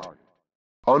target.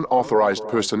 Unauthorized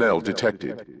personnel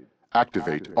detected.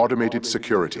 Activate automated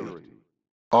security.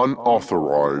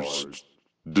 Unauthorized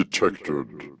detected.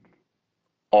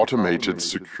 Automated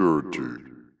security.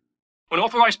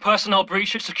 Unauthorized personnel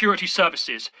breach at security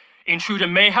services. Intruder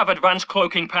may have advanced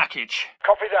cloaking package.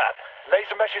 Copy that.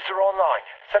 Laser meshes are online.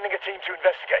 Sending a team to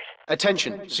investigate.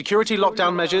 Attention. Security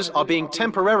lockdown measures are being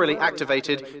temporarily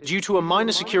activated due to a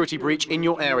minor security breach in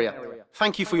your area.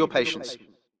 Thank you for your patience.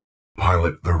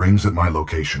 Pilot, the rings at my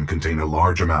location contain a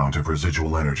large amount of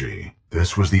residual energy.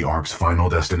 This was the Ark's final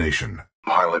destination.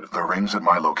 Pilot, the rings at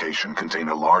my location contain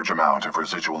a large amount of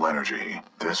residual energy.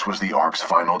 This was the Ark's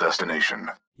final destination.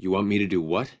 You want me to do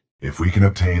what? If we can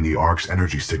obtain the Ark's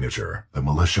energy signature, the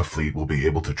militia fleet will be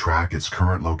able to track its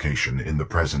current location in the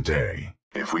present day.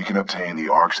 If we can obtain the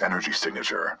Ark's energy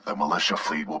signature, the militia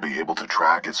fleet will be able to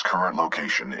track its current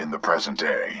location in the present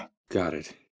day. Got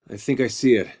it. I think I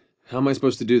see it. How am I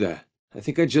supposed to do that? I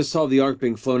think I just saw the Ark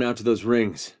being flown out to those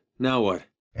rings. Now what?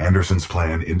 Anderson's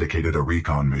plan indicated a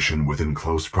recon mission within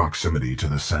close proximity to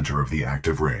the center of the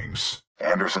active rings.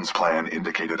 Anderson's plan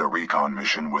indicated a recon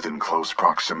mission within close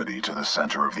proximity to the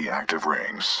center of the active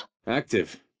rings.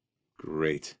 Active?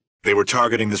 Great. They were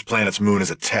targeting this planet's moon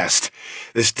as a test.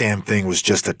 This damn thing was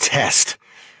just a test.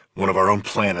 One of our own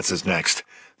planets is next.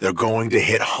 They're going to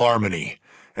hit Harmony.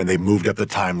 And they moved up the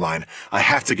timeline. I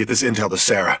have to get this intel to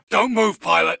Sarah. Don't move,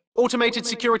 pilot! Automated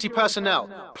security personnel,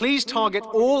 please target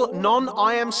all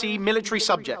non-IMC military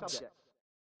subjects.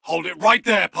 Hold it right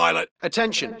there, pilot!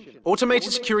 Attention.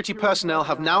 Automated security personnel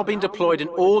have now been deployed in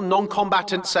all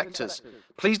non-combatant sectors.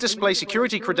 Please display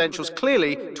security credentials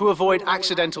clearly to avoid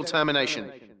accidental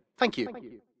termination. Thank you.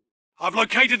 I've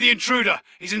located the intruder.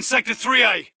 He's in Sector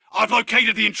 3A. I've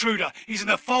located the intruder. He's in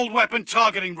the fold weapon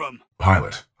targeting room.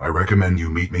 Pilot, I recommend you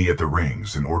meet me at the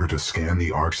rings in order to scan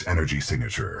the Ark's energy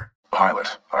signature.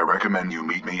 Pilot, I recommend you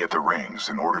meet me at the rings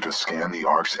in order to scan the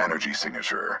Ark's energy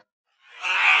signature.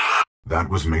 That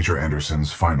was Major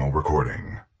Anderson's final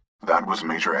recording. That was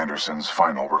Major Anderson's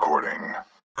final recording.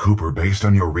 Cooper, based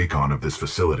on your recon of this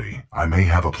facility, I may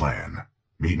have a plan.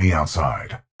 Meet me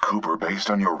outside. Cooper, based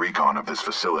on your recon of this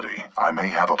facility, I may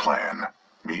have a plan.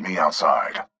 Meet me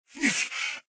outside.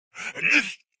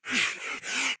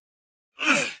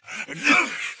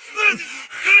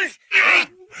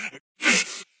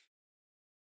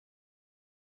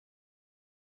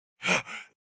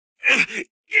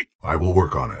 I will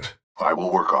work on it. I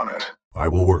will work on it. I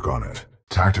will work on it.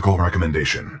 Tactical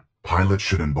recommendation. Pilot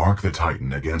should embark the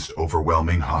Titan against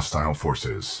overwhelming hostile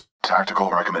forces. Tactical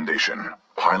recommendation.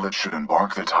 Pilot should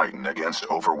embark the Titan against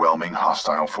overwhelming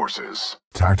hostile forces.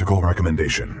 Tactical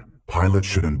recommendation. Pilot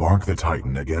should embark the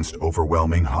Titan against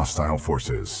overwhelming hostile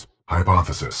forces.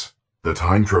 Hypothesis. The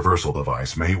time traversal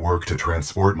device may work to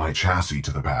transport my chassis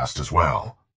to the past as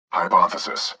well.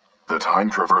 Hypothesis. The time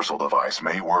traversal device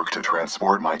may work to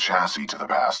transport my chassis to the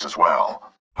past as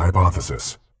well.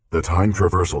 Hypothesis. The time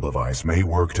traversal device may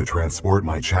work to transport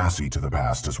my chassis to the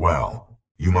past as well.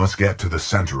 You must get to the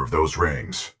center of those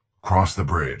rings. Cross the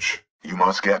bridge. You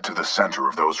must get to the center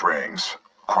of those rings.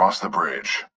 Cross the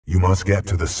bridge. You must get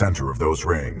to the center of those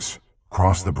rings.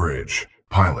 Cross the bridge.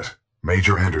 Pilot,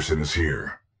 Major Anderson is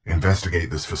here.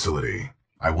 Investigate this facility.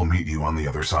 I will meet you on the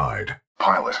other side.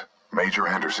 Pilot, Major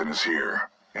Anderson is here.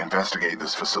 Investigate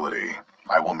this facility.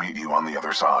 I will meet you on the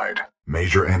other side.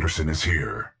 Major Anderson is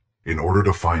here. In order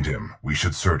to find him, we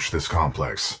should search this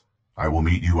complex. I will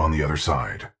meet you on the other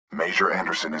side. Major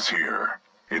Anderson is here.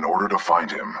 In order to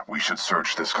find him, we should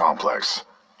search this complex.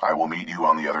 I will meet you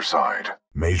on the other side.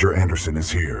 Major Anderson is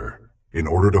here. In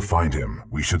order to find him,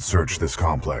 we should search this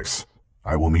complex.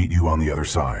 I will meet you on the other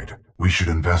side. We should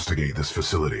investigate this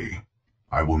facility.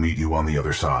 I will meet you on the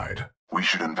other side. We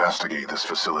should investigate this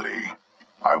facility.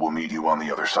 I will meet you on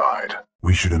the other side.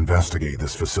 We should investigate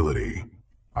this facility.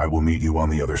 I will meet you on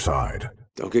the other side.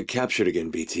 Don't get captured again,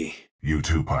 BT. You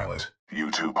too, pilot.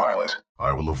 You too, pilot.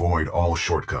 I will avoid all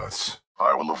shortcuts.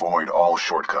 I will avoid all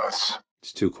shortcuts.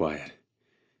 It's too quiet.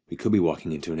 We could be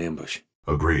walking into an ambush.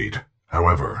 Agreed.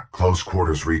 However, close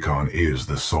quarters recon is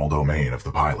the sole domain of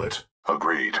the pilot.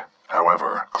 Agreed.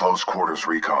 However, close quarters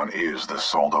recon is the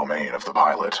sole domain of the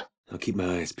pilot. I'll keep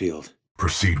my eyes peeled.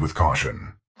 Proceed with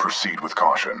caution. Proceed with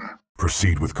caution.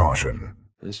 Proceed with caution.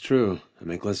 That's true. I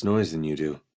make less noise than you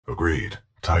do. Agreed.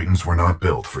 Titans were not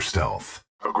built for stealth.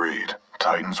 Agreed.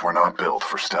 Titans were not built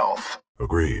for stealth.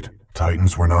 Agreed.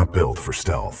 Titans were not built for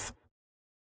stealth.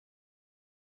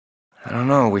 I don't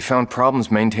know, we found problems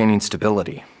maintaining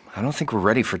stability. I don't think we're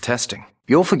ready for testing.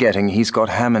 You're forgetting he's got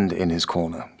Hammond in his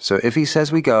corner, so if he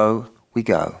says we go, we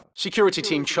go. Security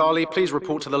Team Charlie, please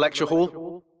report to the lecture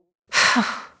hall.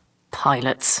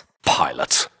 Pilots.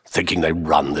 Pilots, thinking they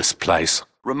run this place.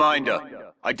 Reminder,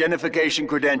 identification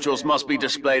credentials must be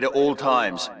displayed at all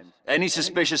times. Any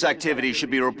suspicious activity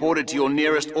should be reported to your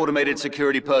nearest automated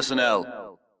security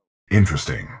personnel.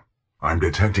 Interesting. I'm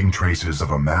detecting traces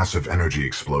of a massive energy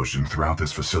explosion throughout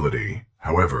this facility.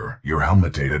 However, your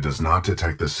helmet data does not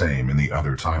detect the same in the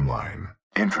other timeline.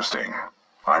 Interesting.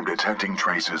 I'm detecting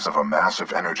traces of a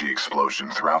massive energy explosion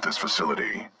throughout this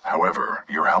facility. However,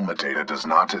 your helmet data does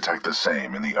not detect the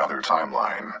same in the other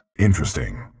timeline.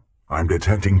 Interesting. I'm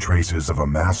detecting traces of a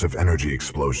massive energy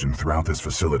explosion throughout this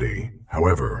facility.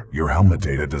 However, your helmet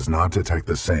data does not detect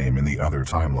the same in the other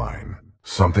timeline.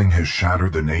 Something has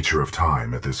shattered the nature of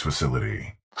time at this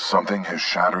facility. Something has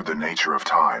shattered the nature of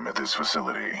time at this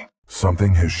facility.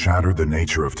 Something has shattered the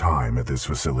nature of time at this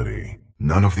facility.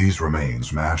 None of these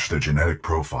remains match the genetic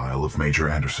profile of Major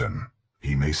Anderson.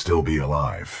 He may still be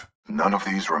alive. None of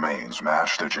these remains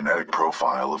match the genetic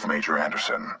profile of Major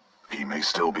Anderson. He may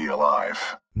still be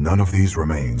alive. None of these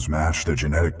remains match the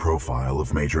genetic profile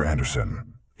of Major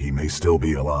Anderson. He may still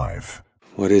be alive.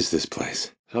 What is this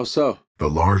place? How so? The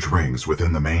large rings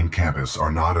within the main campus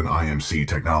are not an IMC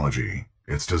technology.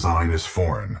 Its design is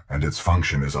foreign, and its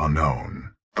function is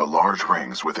unknown. The large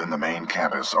rings within the main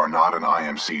campus are not an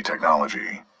IMC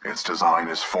technology. Its design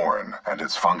is foreign, and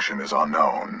its function is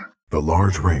unknown. The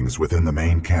large rings within the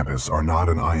main campus are not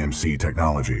an IMC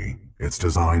technology. Its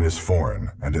design is foreign,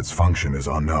 and its function is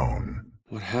unknown.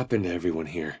 What happened to everyone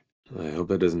here? I hope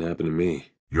that doesn't happen to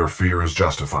me. Your fear is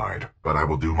justified, but I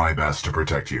will do my best to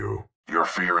protect you. Your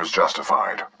fear is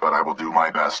justified, but I will do my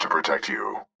best to protect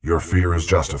you. Your fear is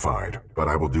justified, but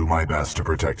I will do my best to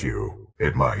protect you.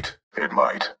 It might.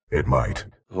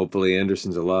 Hopefully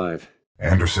Anderson's alive.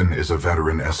 Anderson is a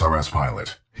veteran SRS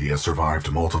pilot. He has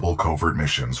survived multiple covert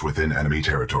missions within enemy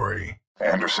territory.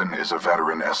 Anderson is a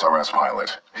veteran SRS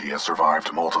pilot. He has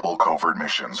survived multiple covert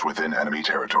missions within enemy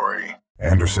territory.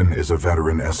 Anderson is a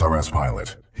veteran SRS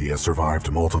pilot. He has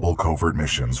survived multiple covert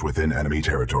missions within enemy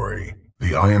territory.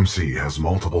 The IMC has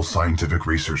multiple scientific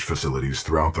research facilities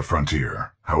throughout the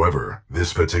frontier. However,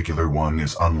 this particular one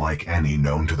is unlike any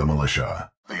known to the militia.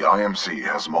 The IMC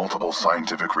has multiple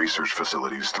scientific research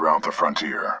facilities throughout the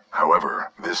frontier.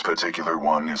 However, this particular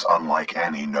one is unlike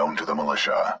any known to the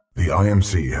militia. The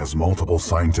IMC has multiple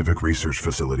scientific research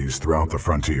facilities throughout the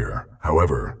frontier.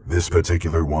 However, this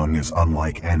particular one is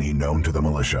unlike any known to the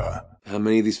militia. How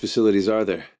many of these facilities are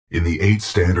there? In the 8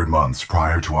 standard months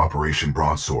prior to Operation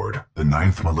Broadsword, the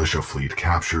 9th Militia Fleet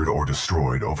captured or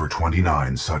destroyed over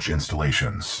 29 such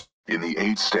installations. In the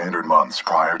 8 standard months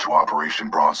prior to Operation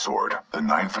Broadsword, the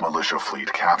 9th Militia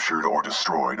Fleet captured or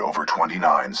destroyed over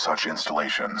 29 such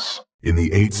installations. In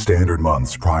the 8 standard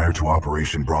months prior to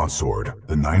Operation Broadsword,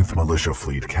 the 9th Militia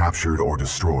Fleet captured or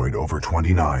destroyed over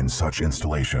 29 such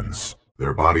installations.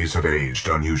 Their bodies have aged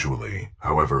unusually,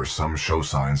 however some show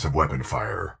signs of weapon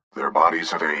fire. Their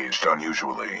bodies have aged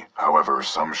unusually, however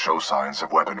some show signs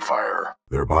of weapon fire.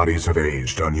 Their bodies have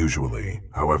aged unusually,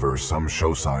 however some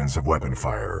show signs of weapon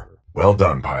fire. Well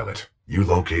done, pilot. You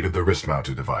located the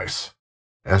wrist-mounted device.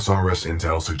 SRS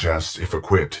intel suggests if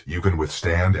equipped, you can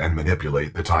withstand and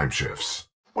manipulate the time shifts.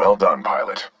 Well done,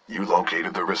 pilot. You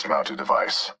located the wrist-mounted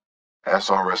device.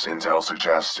 SRS intel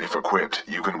suggests if equipped,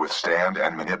 you can withstand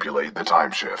and manipulate the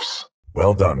time shifts.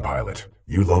 Well done, pilot.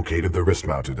 You located the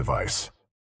wrist-mounted device.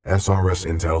 SRS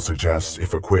intel suggests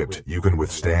if equipped, you can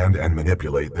withstand and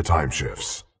manipulate the time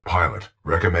shifts. Pilot,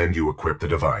 recommend you equip the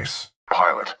device.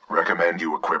 Pilot, recommend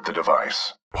you equip the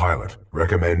device. Pilot,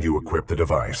 recommend you equip the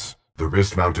device. The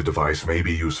wrist-mounted device may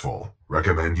be useful.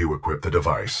 Recommend you equip the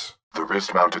device. The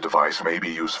wrist-mounted device may be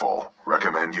useful.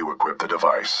 Recommend you equip the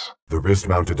device. The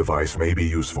wrist-mounted device may be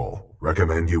useful.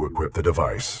 Recommend you equip the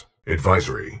device.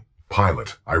 Advisory.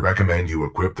 Pilot, I recommend you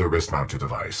equip the wrist-mounted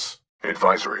device.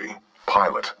 Advisory.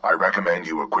 Pilot, I recommend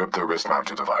you equip the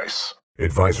wrist-mounted device.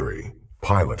 Advisory.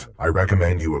 Pilot, I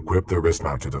recommend you equip the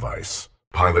wrist-mounted device.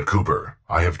 Pilot Cooper,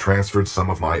 I have transferred some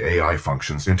of my AI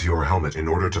functions into your helmet in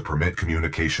order to permit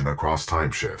communication across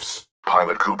time shifts.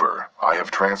 Pilot Cooper, I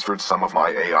have transferred some of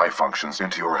my AI functions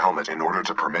into your helmet in order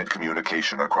to permit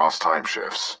communication across time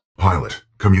shifts. Pilot,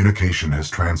 communication has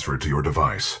transferred to your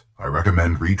device. I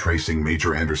recommend retracing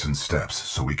Major Anderson's steps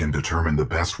so we can determine the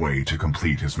best way to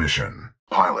complete his mission.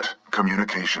 Pilot,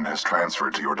 communication has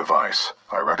transferred to your device.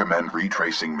 I recommend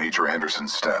retracing Major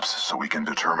Anderson's steps so we can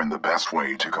determine the best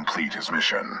way to complete his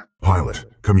mission. Pilot,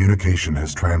 communication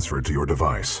has transferred to your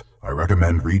device. I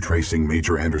recommend retracing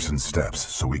Major Anderson's steps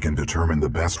so we can determine the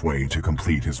best way to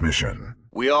complete his mission.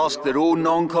 We ask that all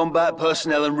non-combat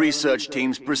personnel and research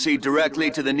teams proceed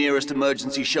directly to the nearest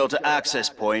emergency shelter access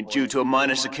point due to a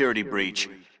minor security breach.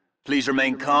 Please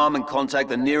remain calm and contact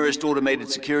the nearest automated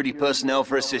security personnel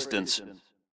for assistance.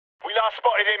 We last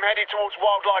spotted him heading towards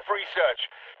wildlife research.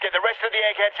 Get the rest of the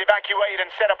eggheads evacuated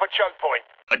and set up a choke point.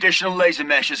 Additional laser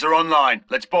meshes are online.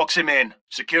 Let's box him in.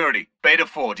 Security, Beta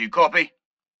 4, do you copy?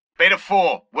 Beta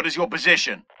 4, what is your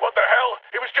position? What the hell?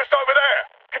 He was just over there.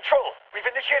 Control, we've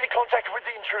initiated contact with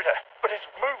the intruder, but his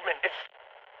movement is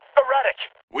erratic.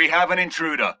 We have an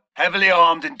intruder, heavily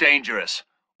armed and dangerous.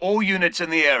 All units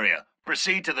in the area,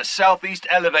 proceed to the southeast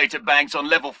elevator banks on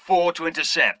level 4 to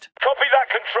intercept. Copy that,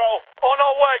 Control. On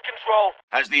our way, Control.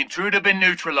 Has the intruder been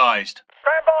neutralized?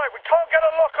 Stand by, we can't get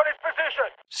a lock on his position.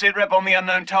 Sitrep on the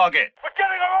unknown target. We're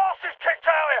getting our asses kicked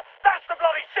out here. That's the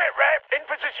bloody sitrep. In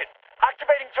position.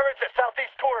 Activating turrets at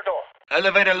southeast corridor.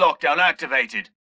 Elevator lockdown activated.